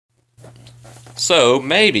So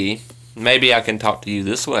maybe I can talk to you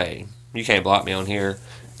this way. You can't block me on here,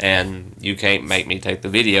 and you can't make me take the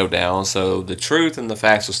video down, so the truth and the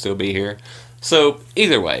facts will still be here. So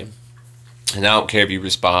either way, and I don't care if you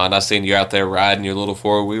respond. I seen you out there riding your little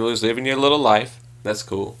four-wheelers, living your little life. That's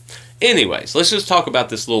cool. Anyways, let's just talk about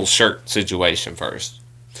this little shirt situation first.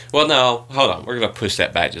 Well, no, hold on. We're going to push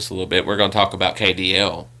that back just a little bit. We're going to talk about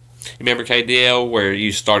KDL. You remember KDL, where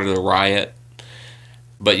you started a riot,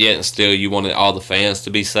 but yet and still you wanted all the fans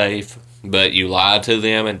to be safe, but you lied to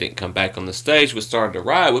them and didn't come back on the stage. We started a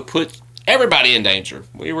riot. We put everybody in danger.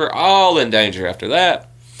 We were all in danger after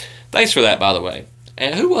that. Thanks for that, by the way.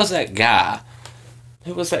 And who was that guy?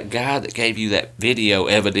 Who was that guy that gave you that video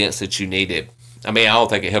evidence that you needed? I mean, I don't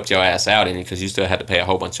think it helped your ass out any, because you still had to pay a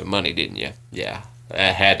whole bunch of money, didn't you? Yeah,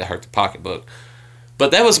 that had to hurt the pocketbook.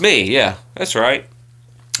 But that was me, yeah, that's right.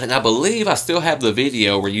 And I believe I still have the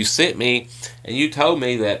video where you sent me and you told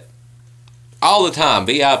me that all the time,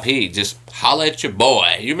 VIP, just holla at your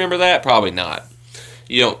boy. You remember that? Probably not.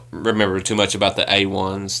 You don't remember too much about the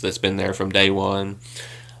A1s that's been there from day one.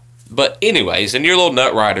 But anyways, and your little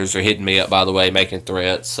nut riders are hitting me up, by the way, making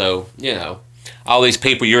threats. So, you know, all these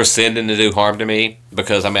people you're sending to do harm to me,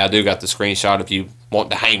 because, I mean, I do got the screenshot of you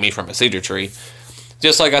wanting to hang me from a cedar tree.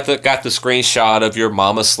 Just like I got the screenshot of your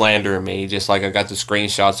mama slandering me, just like I got the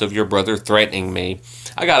screenshots of your brother threatening me.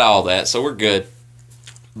 I got all that, so we're good.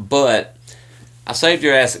 But I saved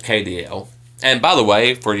your ass at KDL. And by the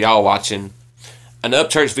way, for y'all watching, an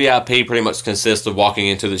Upchurch VIP pretty much consists of walking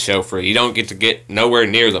into the show free. You don't get nowhere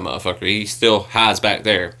near the motherfucker. He still hides back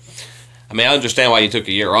there. I mean, I understand why you took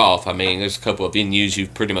a year off. I mean, there's a couple of venues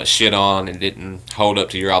you've pretty much shit on and didn't hold up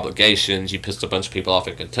to your obligations. You pissed a bunch of people off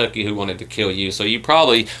in Kentucky who wanted to kill you. So you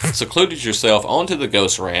probably secluded yourself onto the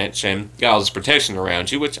Ghost Ranch and got all this protection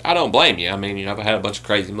around you, which I don't blame you. I mean, you know, if I had a bunch of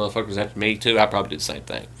crazy motherfuckers after me too, I probably did the same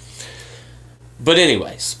thing. But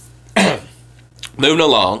anyways, moving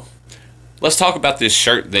along. Let's talk about this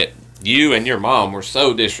shirt that you and your mom were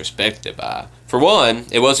so disrespected by. For one,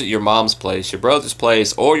 it wasn't your mom's place, your brother's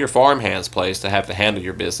place, or your farmhand's place to have to handle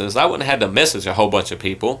your business. I wouldn't have had to message a whole bunch of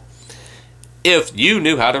people if you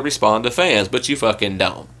knew how to respond to fans, but you fucking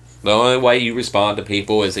don't. The only way you respond to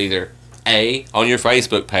people is either A, on your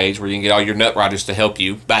Facebook page where you can get all your nut riders to help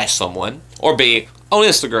you bash someone, or B, on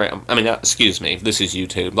Instagram. I mean, excuse me, this is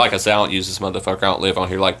YouTube. Like I said, I don't use this motherfucker. I don't live on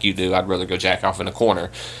here like you do. I'd rather go jack off in a corner.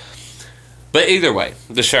 But either way,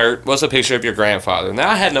 the shirt was a picture of your grandfather. Now,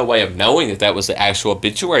 I had no way of knowing that that was the actual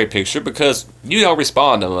obituary picture because you don't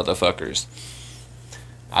respond to motherfuckers.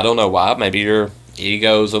 I don't know why. Maybe your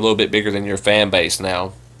ego's a little bit bigger than your fan base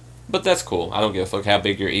now. But that's cool. I don't give a fuck how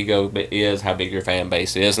big your ego is, how big your fan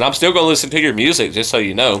base is. And I'm still going to listen to your music, just so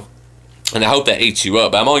you know. And I hope that eats you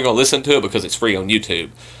up. But I'm only going to listen to it because it's free on YouTube.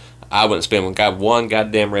 I wouldn't spend one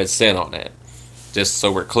goddamn red cent on that. Just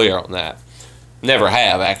so we're clear on that. Never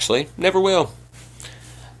have, actually. Never will.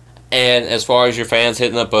 And as far as your fans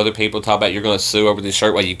hitting up other people, talk about you're going to sue over this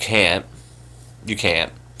shirt, well, you can't. You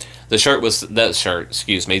can't. The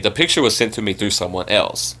picture was sent to me through someone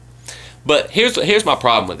else. But here's my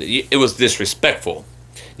problem with it. It was disrespectful.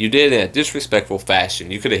 You did it in a disrespectful fashion.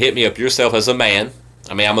 You could have hit me up yourself as a man.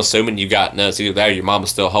 I mean, I'm assuming you got nuts. Either that or your mama's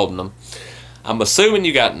still holding them. I'm assuming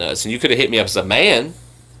you got nuts. And you could have hit me up as a man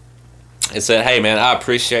and said, hey, man, I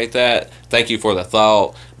appreciate that. Thank you for the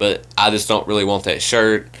thought, but I just don't really want that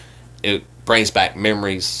shirt. It brings back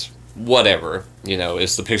memories, whatever. You know,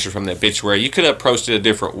 it's the picture from the obituary. You could have approached it a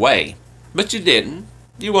different way, but you didn't.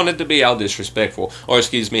 You wanted to be all disrespectful, or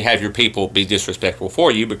excuse me, have your people be disrespectful for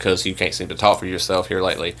you because you can't seem to talk for yourself here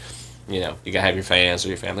lately. You know, you gotta have your fans or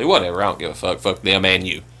your family, whatever. I don't give a fuck. Fuck them and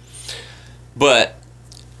you. But,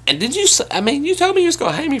 and did you, I mean, you told me you was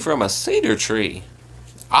gonna hang me from a cedar tree.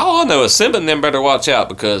 All I know is Simba and them better watch out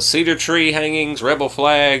because cedar tree hangings, rebel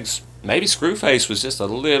flags, maybe Screwface was just a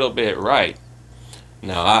little bit right.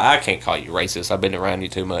 No, I can't call you racist. I've been around you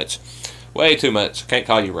too much. Way too much. Can't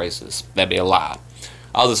call you racist. That'd be a lie.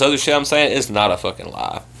 All this other shit I'm saying is not a fucking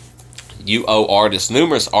lie. You owe artists,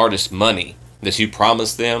 numerous artists, money that you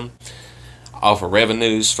promised them off of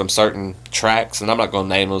revenues from certain tracks, and I'm not going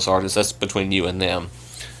to name those artists. That's between you and them.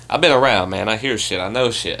 I've been around, man. I hear shit. I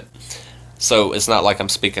know shit. So it's not like I'm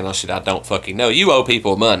speaking on shit I don't fucking know. You owe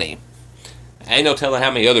people money. Ain't no telling how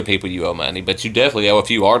many other people you owe money, but you definitely owe a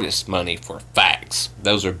few artists money for facts.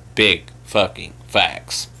 Those are big fucking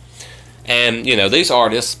facts. And, you know, these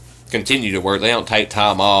artists continue to work. They don't take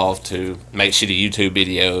time off to make shitty YouTube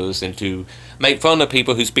videos and to make fun of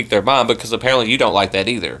people who speak their mind, because apparently you don't like that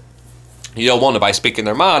either. You don't want anybody speaking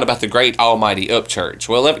their mind about the great almighty Upchurch.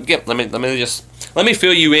 Well, let me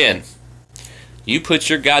fill you in. You put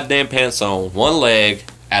your goddamn pants on one leg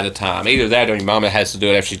at a time. Either that or your mama has to do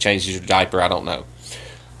it after she changes your diaper. I don't know.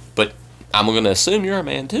 But I'm going to assume you're a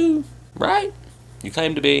man too, right? You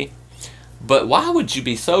claim to be. But why would you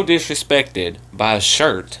be so disrespected by a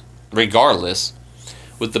shirt, regardless,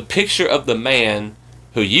 with the picture of the man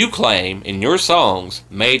who you claim in your songs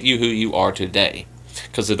made you who you are today?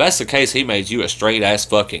 Because if that's the case, he made you a straight-ass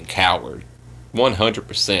fucking coward.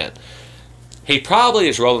 100%. He probably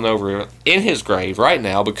is rolling over in his grave right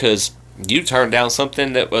now because you turned down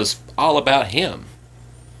something that was all about him.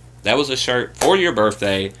 That was a shirt for your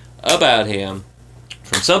birthday about him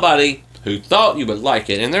from somebody who thought you would like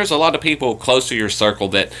it. And there's a lot of people close to your circle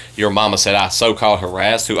that your mama said I so-called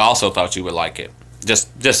harassed who also thought you would like it.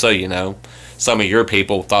 Just so you know, some of your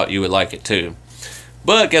people thought you would like it too.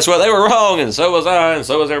 But guess what? They were wrong, and so was I, and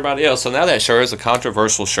so was everybody else. So now that shirt is a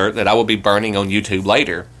controversial shirt that I will be burning on YouTube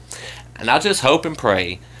later. And I just hope and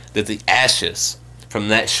pray that the ashes from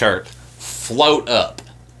that shirt float up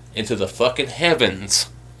into the fucking heavens.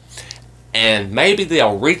 And maybe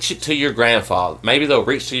they'll reach it to your grandfather. Maybe they'll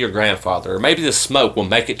reach to your grandfather. Or maybe the smoke will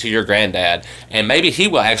make it to your granddad. And maybe he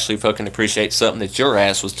will actually fucking appreciate something that your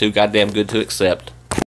ass was too goddamn good to accept.